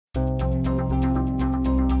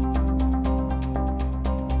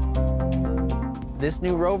This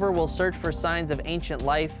new rover will search for signs of ancient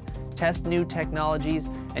life, test new technologies,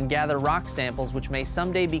 and gather rock samples which may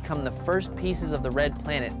someday become the first pieces of the red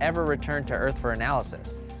planet ever returned to Earth for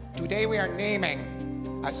analysis. Today we are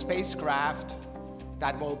naming a spacecraft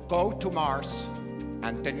that will go to Mars,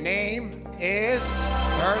 and the name is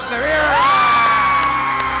Perseverance!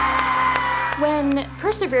 When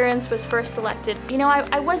Perseverance was first selected,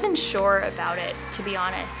 I wasn't sure about it, to be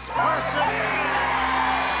honest.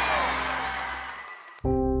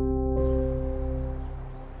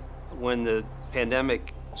 When the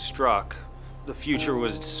pandemic struck, the future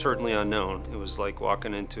was certainly unknown. It was like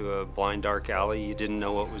walking into a blind, dark alley. You didn't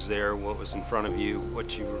know what was there, what was in front of you,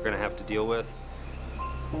 what you were going to have to deal with.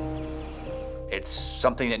 It's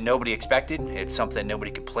something that nobody expected. It's something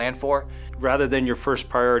nobody could plan for. Rather than your first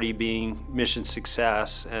priority being mission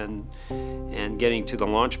success and getting to the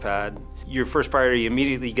launch pad, your first priority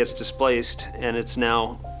immediately gets displaced, and it's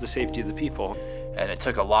now the safety of the people. And it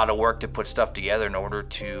took a lot of work to put stuff together in order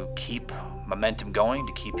to keep momentum going,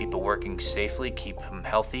 to keep people working safely, keep them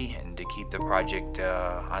healthy, and to keep the project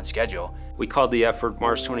on schedule. We called the effort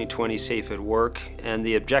Mars 2020 Safe at Work, and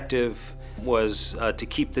the objective was to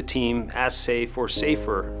keep the team as safe or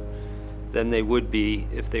safer than they would be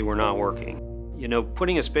if they were not working.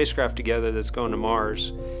 Putting a spacecraft together that's going to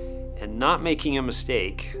Mars and not making a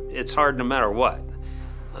mistake, it's hard no matter what.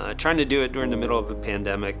 Trying to do it during the middle of a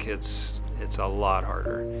pandemic, it's a lot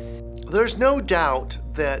harder. There's no doubt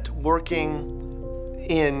that working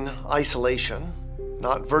in isolation,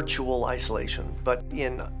 not virtual isolation, but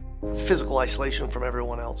in physical isolation from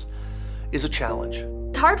everyone else, is a challenge.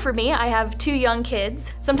 It's hard for me. I have 2 young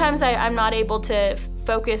kids. Sometimes I'm not able to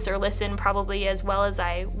focus or listen probably as well as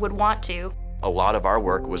I would want to. A lot of our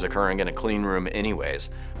work was occurring in a clean room anyways,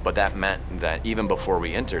 but that meant that even before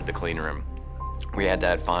we entered the clean room, we had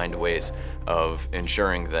to find ways of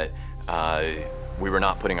ensuring that we were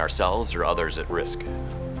not putting ourselves or others at risk.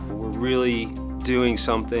 We're really doing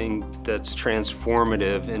something that's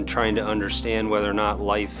transformative and trying to understand whether or not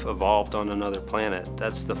life evolved on another planet.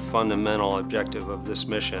 That's the fundamental objective of this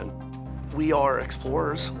mission. We are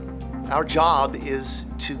explorers. Our job is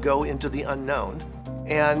to go into the unknown,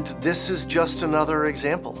 and this is just another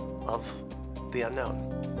example of the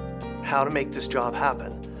unknown. How to make this job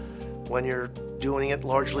happen when you're doing it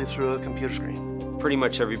largely through a computer screen. Pretty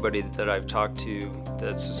much everybody that I've talked to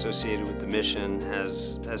that's associated with the mission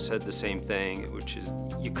has said the same thing, which is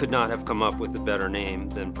you could not have come up with a better name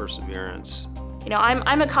than Perseverance.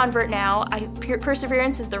 I'm a convert now.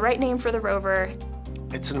 Perseverance is the right name for the rover.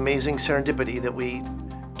 It's an amazing serendipity that we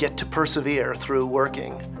get to persevere through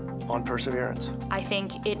working on Perseverance. I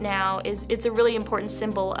think it's a really important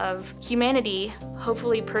symbol of humanity,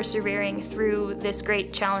 hopefully persevering through this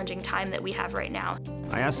great challenging time that we have right now.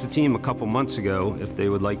 I asked the team a couple months ago if they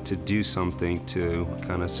would like to do something to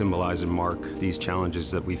kind of symbolize and mark these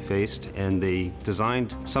challenges that we faced, and they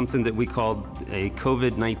designed something that we called a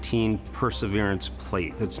COVID-19 Perseverance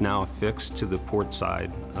plate that's now affixed to the port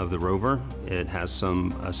side of the rover. It has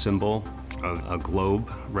a symbol of a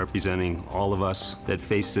globe representing all of us that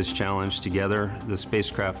face this challenge together, the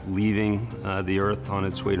spacecraft leaving the Earth on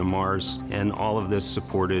its way to Mars, and all of this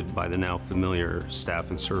supported by the now familiar staff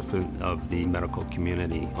and servant of the medical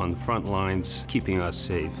community on the front lines, keeping us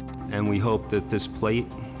safe. And we hope that this plate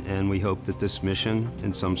and we hope that this mission,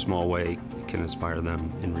 in some small way, can inspire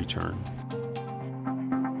them in return.